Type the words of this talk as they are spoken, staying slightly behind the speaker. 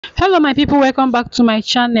Hello my people, welcome back to my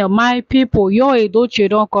channel. My people, your Edochie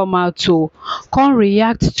don't come out to come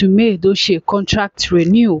react to me Edochie contract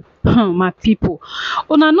renew. My people,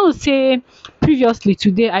 una know say previously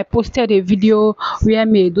today I posted a video where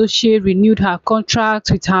me Edochie renewed her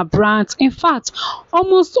contract with her brands. In fact,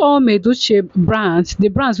 almost all me Edochie brands, the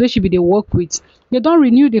brands where she be dey work with, they don't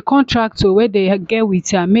renew the contract to where they get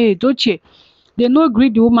with me Edochie. They no gree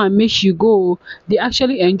the woman make she go. They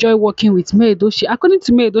actually enjoy working with May Edochie. According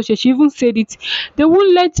to May Edochie, she even said it, they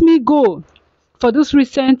won't let me go for this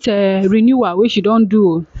recent renewal wey she don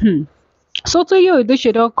do. So Toye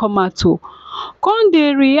Edochie don come out o, come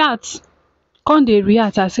dey react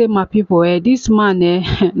I say my people, this man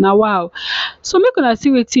na wow. So make una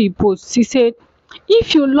see wetin he post. He said,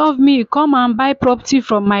 if you love me, come and buy property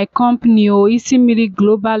from my company Isimili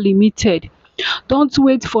Global Limited. Don't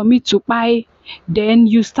wait for me to buy, then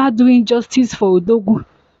you start doing justice for Odogwu.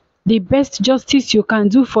 The best justice you can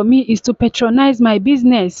do for me is to patronize my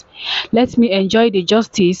business. Let me enjoy the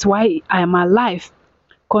justice while I am alive.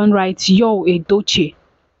 Come write Yul Edochie.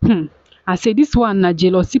 I say this one na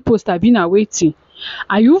jealousy post abi na wetin?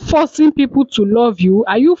 Are you forcing people to love you?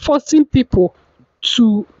 Are you forcing people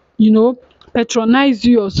to patronize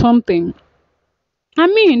you or something? I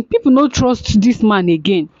mean, people no trust this man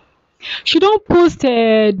again. She don post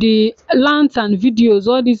the lands and videos,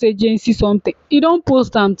 all this agency something. E don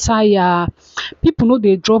post am tire. People no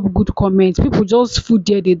dey drop good comments. People just full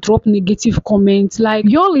there dey drop negative comments. Like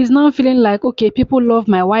Yul is now feeling like, okay, people love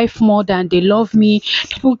my wife more than they love me.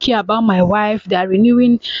 People care about my wife. They are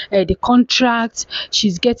renewing the contract.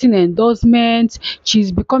 She's getting endorsement.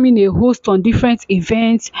 She's becoming a host on different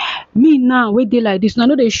events. Me now wey dey like this, una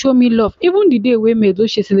no dey show me love. Even the day wey May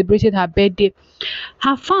Edochie celebrated her birthday,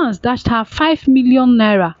 her fans dashed her 5 million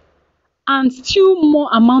naira and still more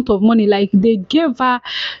amount of money. Like they gave her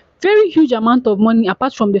very huge amount of money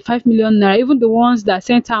apart from the 5 million naira. Even the ones that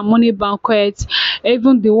sent her money banquets,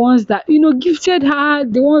 even the ones that gifted her,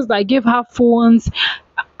 the ones that gave her phones,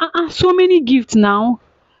 so many gifts now.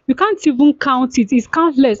 You can't even count it. It's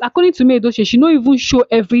countless. According to May Edochie, she no even show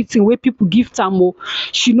everything wey people gift am o.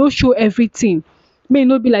 She no show everything. May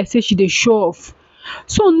no be like say she dey show off.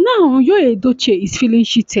 So now Yul Edochie is feeling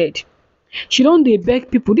cheated. She don dey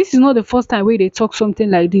beg people. This is not the first time wey they talk something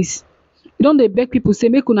like this. You don dey beg people say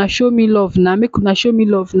make una show me love now, make una show me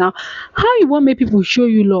love now. How you want make people show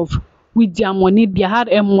you love with their money, their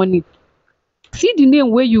hard-earned money? See the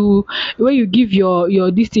name where you give your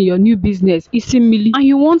this thing, your new business, Isimili, and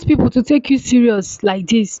you want people to take you serious like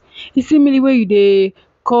this. Isimili where you dey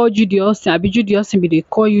call Judy Austin, abi Judy Austin be dey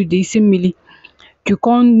call you the Isimili. You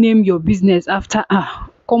can't name your business after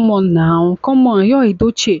come on now, come on, Yul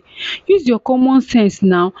Edochie, use your common sense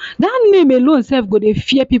now. That name alone sef go dey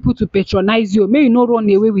fear people to patronize you, make you no run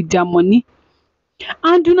away with their money.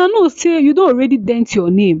 And una know say you don already dent your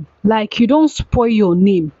name, like you don spoil your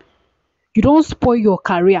name, you don spoil your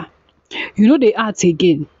career. You no dey act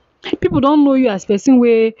again. People don know you as person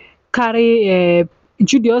wey carry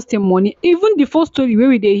Judy Austin money. Even the first story wey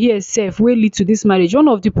we dey hear sef wey lead to this marriage, one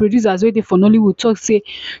of the producers wey dey for Nollywood talk say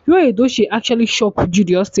Yul Edochie actually chop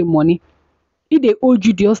Judy Austin money. He dey owe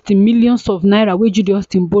Judy Austin millions of naira wey Judy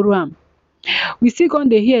Austin borrow am. We still come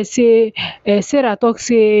dey hear say Sarah talk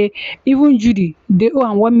say even Judy dey owe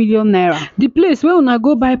am 1 million naira. The place where una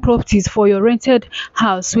go buy properties for your rented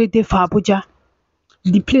house wey dey for Abuja,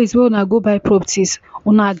 the place where una go buy properties,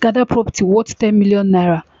 una gather property worth 10 million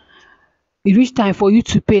naira. E reach time for you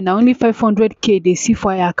to pay, na only 500k they see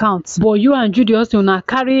for your account. But you and Judy Austin una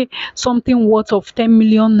carry something worth of 10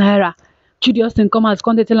 million naira. Judy Austin come out,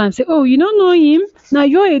 come tell am say, oh, you don't know him? Now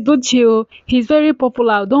Yul Edochie o, he's very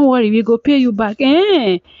popular. Don't worry, we go pay you back.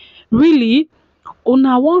 Really?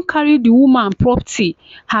 Una wan carry the woman property,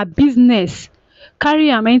 her business, carry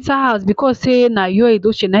am enter house because say na Yul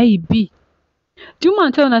Edochie na he be. The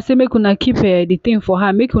woman tell una say make una keep the thing for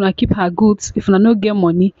her, make una keep her goods if una no get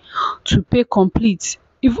money to pay complete.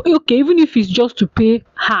 Even if it's just to pay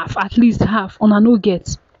half, at least half, una no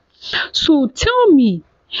get. So tell me,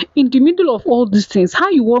 in the middle of all these things, how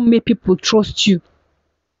you want make people trust you?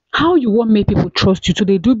 How you want make people trust you to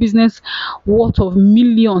dey do business worth of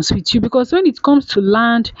millions with you? Because when it comes to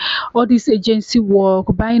land, all this agency work,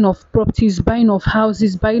 buying of properties, buying of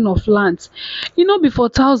houses, buying of lands, no be for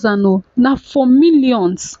thousand o, na for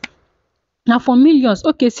millions. Na for millions.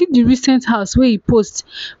 Okay, see the recent house wey he post,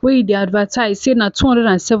 wey he dey advertise say na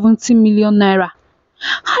 270 million naira.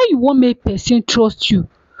 How you want make person trust you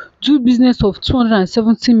do business of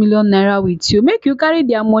 270 million naira with you? Make you carry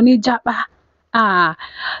their money japa. Ah,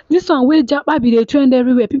 this one wey japa be dey trend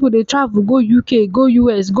everywhere. People dey travel go UK, go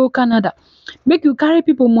US, go Canada. Make you carry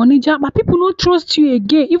people money japa. People no trust you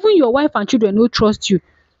again. Even your wife and children no trust you.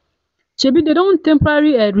 Shebi dey don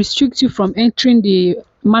temporary restrict you from entering the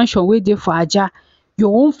mansion wey dey for Ajah.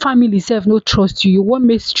 Your own family sef no trust you. You wan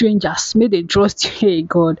make strangers make dem trust you. Hey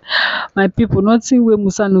God, my people, nothing wey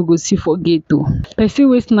Musa no go see for gate oo. Person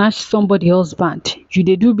wey snatch somebody husband, you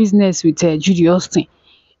dey do business with Judy.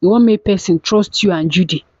 You wan make person trust you and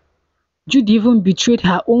Judy. Judy even betrayed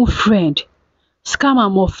her own friend, scam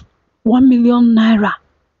am of 1 million naira.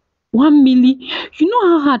 1 million. You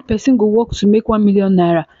know how hard person go work to make 1 million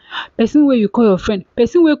naira? Person wey you call your friend,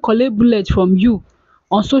 person wey collect bullet from you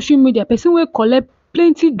on social media, person wey collect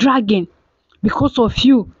plenty dragging because of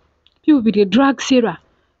you. People be dey drag Sarah,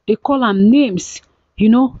 dey call am names,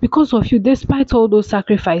 because of you. Despite all those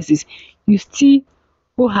sacrifices, you still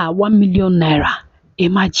owe her 1 million naira.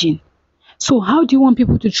 Imagine. So how do you want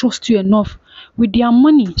people to trust you enough with their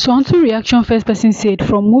money? So onto reaction, first person said,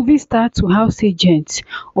 from movie star to house agent,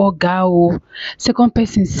 oga o. Second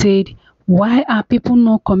person said, why are people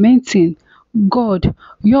not commenting? God,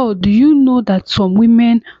 do you know that some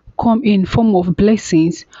women come in form of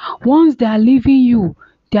blessings? Once they are leaving you,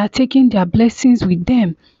 they are taking their blessings with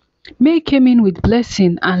them. May came in with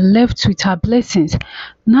blessing and left with her blessings.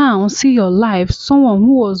 Now see your life. Someone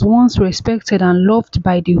who was once respected and loved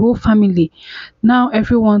by the whole family, now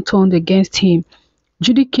everyone turned against him.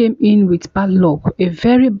 Judy came in with bad luck, a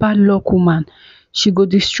very bad luck woman. She go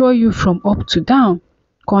destroy you from up to down.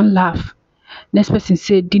 Come laugh. Next person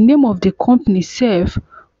said, the name of the company sef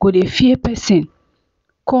go dey fear person.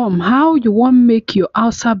 Come, how you wan make your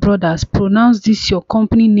Hausa brothers pronounce this your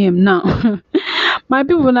company name now? My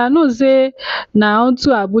people, una know say na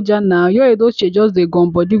unto Abuja now. Yul Edochie just dey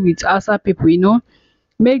gum body with Hausa people,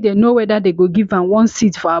 make dem know whether they go give am one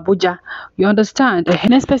seat for Abuja. You understand?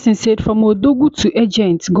 Next person said, from Odogu to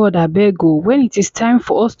agent, God abeg o, when it is time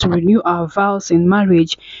for us to renew our vows in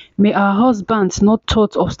marriage, may our husbands not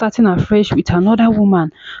thought of starting afresh with another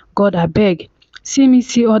woman. God abeg. See me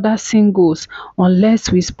see other singles,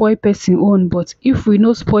 unless we spoil person own. But if we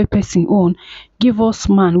no spoil person own, give us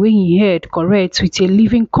man wey him head correct with a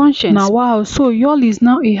living conscience. Now wow, so Yul is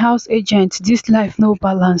now a house agent. This life no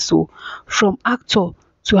balance o. From actor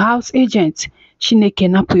to house agent. Chineke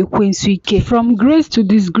napụ ekwensu ike. From grace to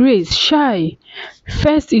disgrace. Shy.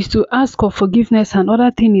 First is to ask for forgiveness, and other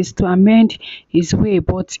thing is to amend his way.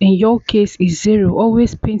 But in your case is zero.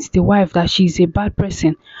 Always paint the wife that she is a bad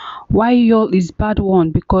person. Why Yul is bad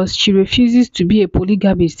one? Because she refuses to be a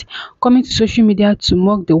polygamist, coming to social media to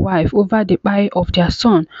mock the wife over the eye of their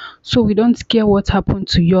son. So we don't care what happened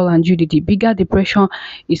to Yul and Judy. The bigger depression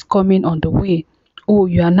is coming on the way. Oh,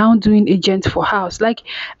 you are now doing agent for house. Like,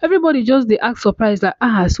 everybody just dey act surprised, like,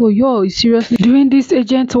 so Yul is seriously doing this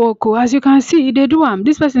agent work. Oh, as you can see, they do am.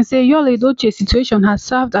 This person say Yul Edochie situation has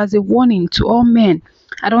served as a warning to all men.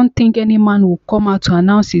 I don't think any man will come out to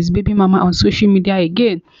announce his baby mama on social media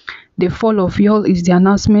again. The fall of Yul is the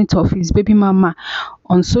announcement of his baby mama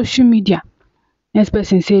on social media. Next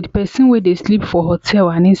person said, person wey dey sleep for hotel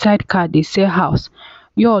and inside car dey sell house.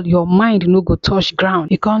 Yul, your mind no go touch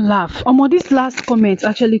ground. You can't laugh. This last comment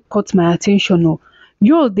actually caught my attention.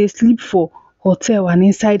 Yul dey sleep for hotel and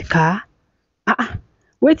inside car.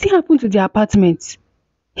 Wetin happen to the apartment?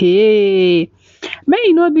 Hey, may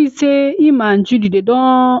e no be say him and Judy they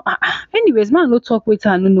don. Anyways, man no talk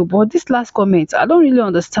wetin I no know, but this last comment I don't really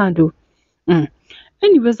understand though.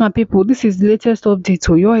 Anyways, my people, this is the latest update.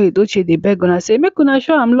 Yul Edochie dey beg una say make una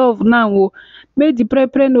show am love now o. Make the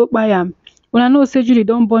pre no buy am. Una know say Judy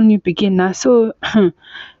don born new pikin na, so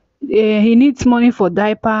he needs money for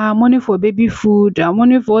diaper, money for baby food, and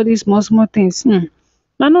money for all these small things.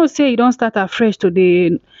 I know say he don start afresh to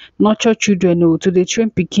dey nurture children o, to dey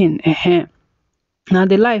train pikin. Na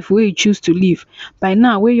the life wey he choose to live. By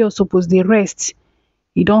now wey Yul suppose dey rest,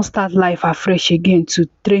 he don start life afresh again to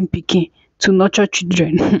train pikin, to nurture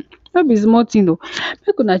children. No be small thing o.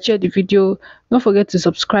 Make una share the video. Don't forget to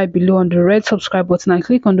subscribe below on the red subscribe button and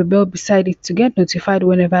click on the bell beside it to get notified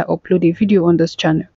whenever I upload a video on this channel.